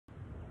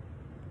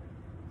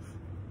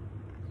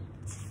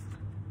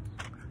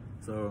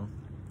So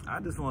I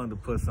just wanted to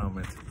put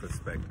something into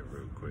perspective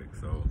real quick.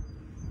 So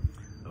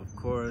of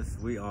course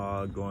we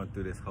all going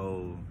through this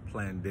whole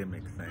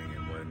pandemic thing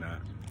and whatnot.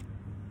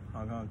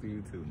 Hong to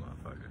you too,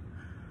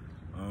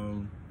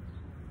 motherfucker.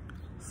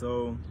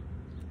 So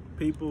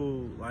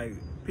people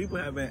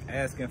have been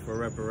asking for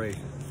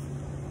reparations,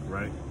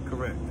 right?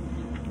 Correct.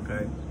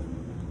 Okay.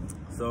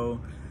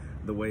 So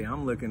the way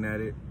I'm looking at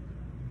it,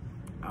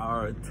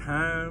 our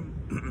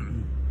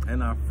time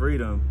and our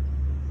freedom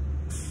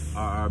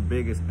are our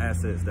biggest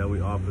assets that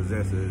we all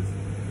possess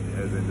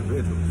as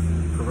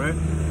individuals, correct?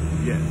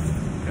 Yes,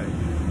 okay.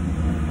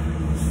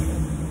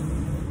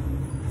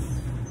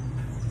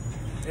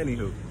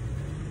 Anywho.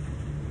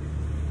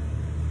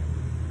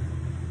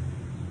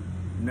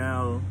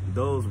 Now,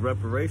 those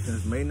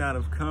reparations may not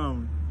have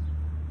come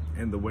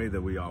in the way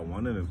that we all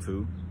wanted them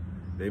to.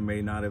 They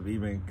may not have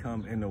even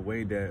come in a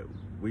way that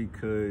we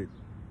could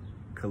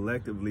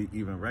collectively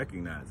even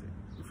recognize it.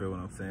 You feel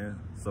what I'm saying?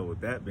 So with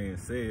that being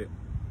said,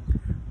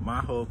 my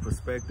whole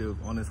perspective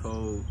on this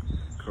whole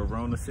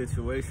Corona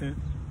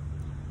situation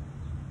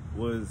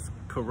was,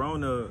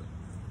 Corona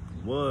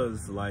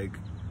was like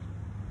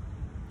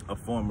a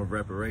form of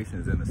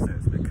reparations in a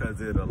sense, because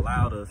it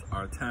allowed us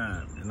our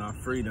time and our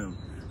freedom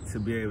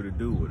to be able to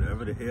do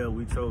whatever the hell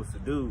we chose to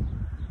do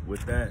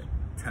with that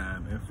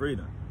time and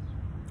freedom.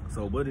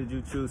 So what did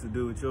you choose to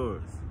do with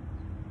yours?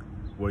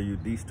 Were you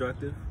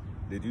destructive?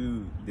 Did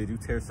you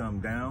tear something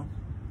down?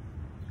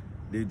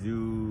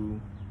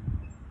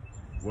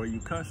 Were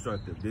you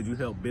constructive? Did you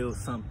help build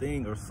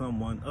something or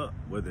someone up?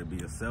 Whether it be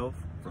yourself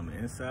from the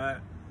inside,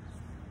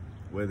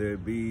 whether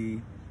it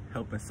be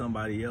helping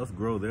somebody else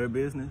grow their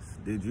business.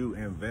 Did you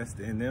invest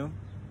in them?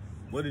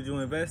 What did you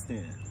invest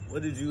in?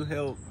 What did you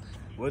help?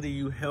 What are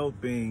you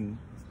helping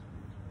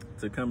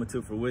to come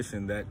into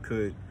fruition that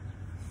could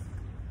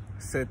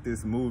set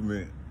this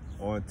movement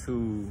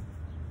onto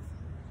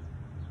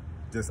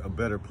just a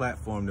better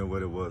platform than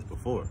what it was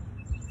before?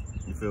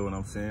 You feel what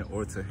I'm saying?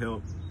 Or to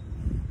help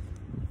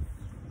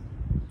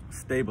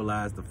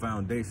stabilize the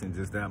foundation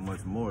just that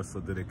much more so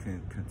that it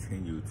can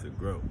continue to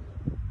grow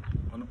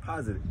in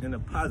a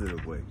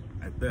positive way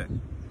at that.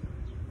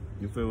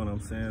 You feel what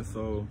I'm saying?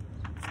 So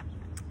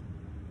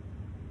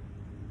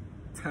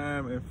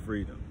time and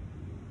freedom.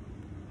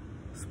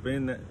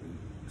 Spend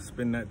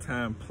that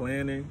time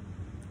planning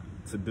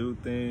to do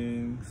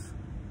things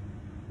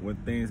when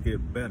things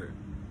get better.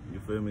 You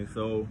feel me?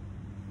 So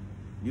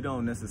you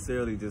don't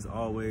necessarily just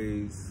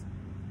always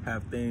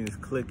have things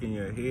click in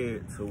your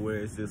head to where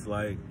it's just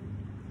like,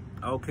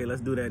 okay,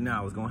 let's do that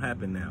now. It's gonna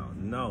happen now.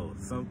 No,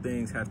 some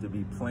things have to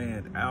be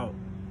planned out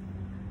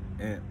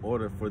in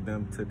order for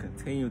them to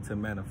continue to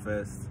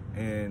manifest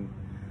and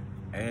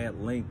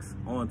add links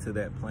onto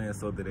that plan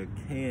so that it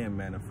can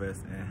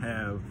manifest and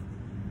have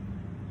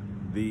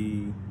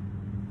the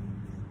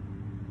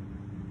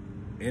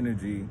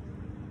energy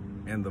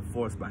and the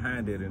force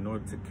behind it in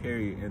order to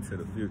carry it into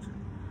the future.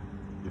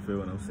 You feel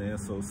what I'm saying?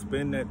 So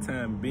spend that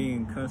time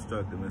being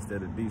constructive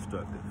instead of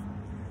destructive.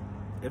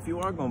 If you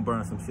are gonna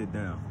burn some shit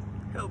down,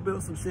 help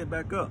build some shit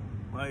back up.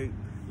 Like,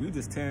 you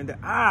just tearing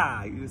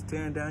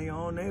down your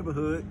own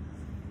neighborhood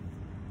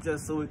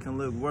just so it can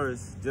look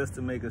worse, just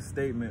to make a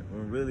statement,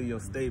 when really your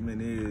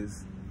statement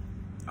is,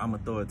 I'm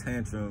gonna throw a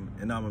tantrum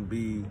and I'm gonna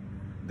be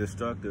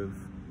destructive,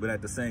 but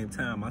at the same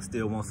time, I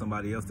still want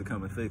somebody else to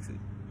come and fix it.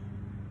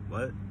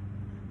 What?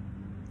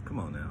 Come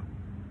on now.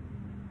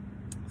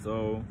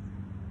 So,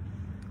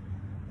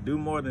 do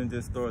more than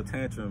just throw a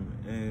tantrum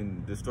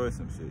and destroy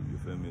some shit, you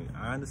feel me?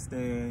 I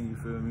understand, you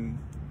feel me?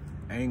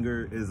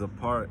 Anger is a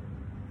part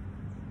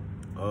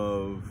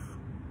of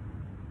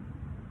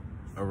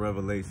a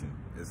revelation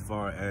as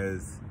far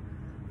as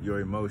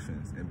your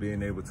emotions and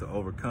being able to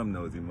overcome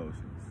those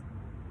emotions.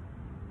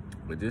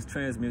 But just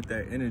transmute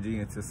that energy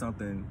into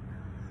something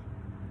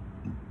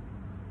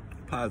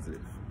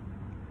positive.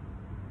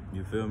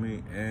 You feel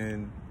me?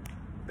 And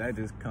that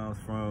just comes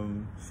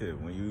from shit.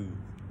 When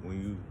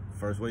you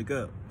first wake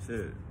up,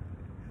 shit.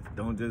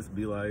 Don't just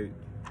be like,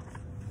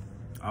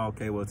 oh,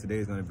 okay, well,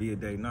 today's gonna be a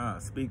day. Nah,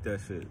 speak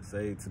that shit.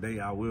 Say, today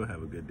I will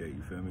have a good day,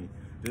 you feel me?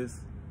 Just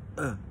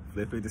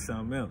flip it to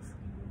something else.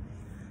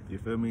 You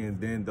feel me? And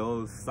then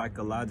those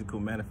psychological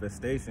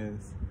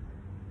manifestations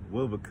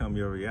will become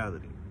your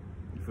reality.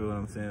 You feel what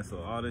I'm saying? So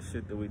all this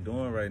shit that we're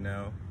doing right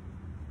now,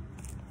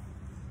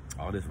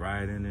 all this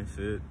rioting and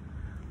shit,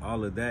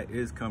 all of that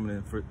is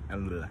coming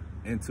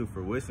into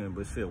fruition,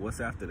 but shit, what's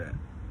after that?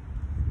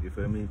 You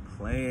feel me?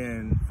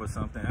 Plan for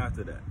something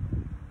after that.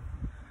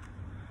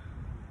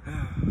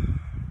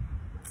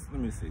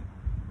 Let me see.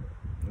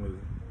 What is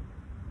it?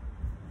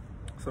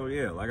 So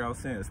yeah, like I was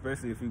saying,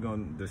 especially if you're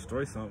gonna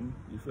destroy something,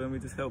 you feel me?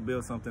 Just help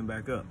build something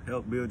back up.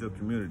 Help build your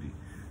community.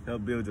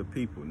 Help build your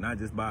people. Not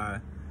just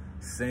by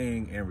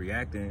saying and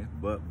reacting,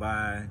 but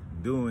by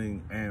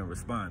doing and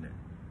responding.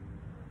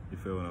 You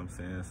feel what I'm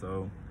saying?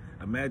 So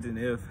imagine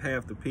if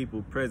half the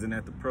people present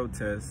at the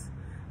protest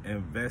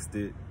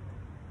invested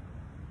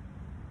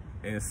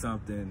in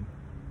something,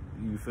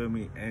 you feel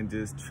me, and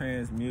just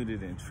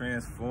transmuted and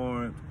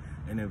transformed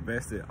and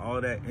invested all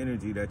that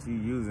energy that you're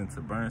using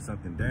to burn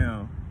something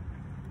down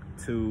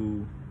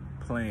to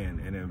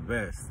plan and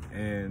invest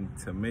and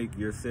to make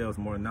yourselves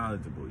more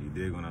knowledgeable. You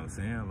dig what I'm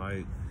saying?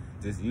 Like,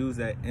 just use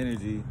that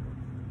energy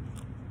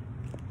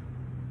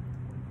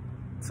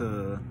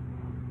to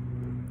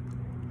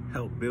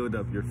help build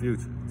up your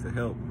future, to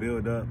help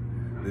build up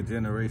the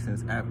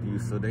generations after you,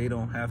 so they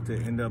don't have to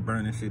end up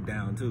burning shit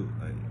down too.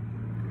 Like,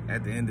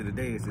 at the end of the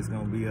day, it's just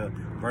gonna be a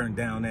burnt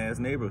down ass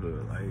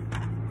neighborhood.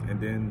 Like, and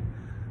then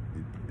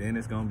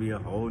it's gonna be a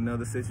whole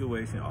nother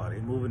situation. Oh, they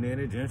moving in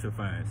and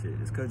gentrifying shit.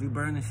 It's cause you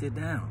burning shit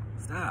down.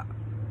 Stop.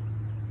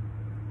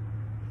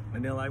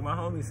 And then, like my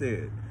homie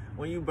said,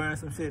 when you burn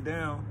some shit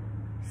down,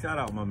 shout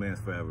out my man's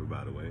Forever,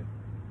 by the way.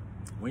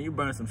 When you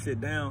burn some shit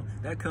down,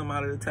 that come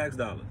out of the tax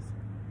dollars.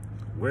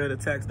 Where are the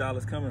tax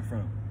dollars coming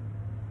from?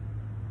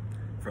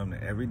 From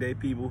the everyday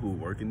people who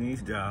work in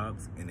these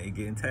jobs and they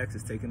getting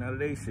taxes taken out of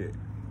their shit.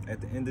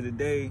 At the end of the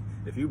day,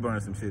 if you burn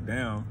some shit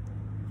down,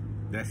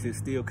 that shit's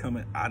still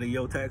coming out of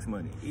your tax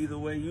money. Either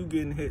way, you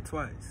getting hit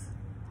twice.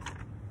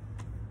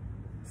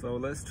 So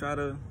let's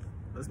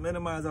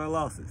minimize our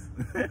losses.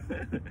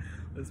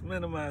 Let's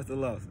minimize the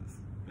losses.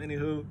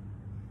 Anywho,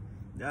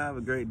 y'all have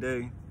a great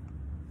day.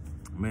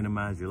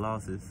 Minimize your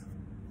losses.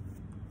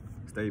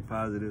 Stay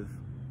positive.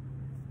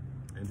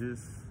 And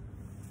just,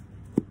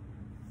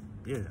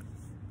 yeah,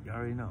 you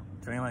already know.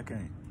 Train like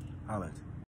Kane. Holla at you.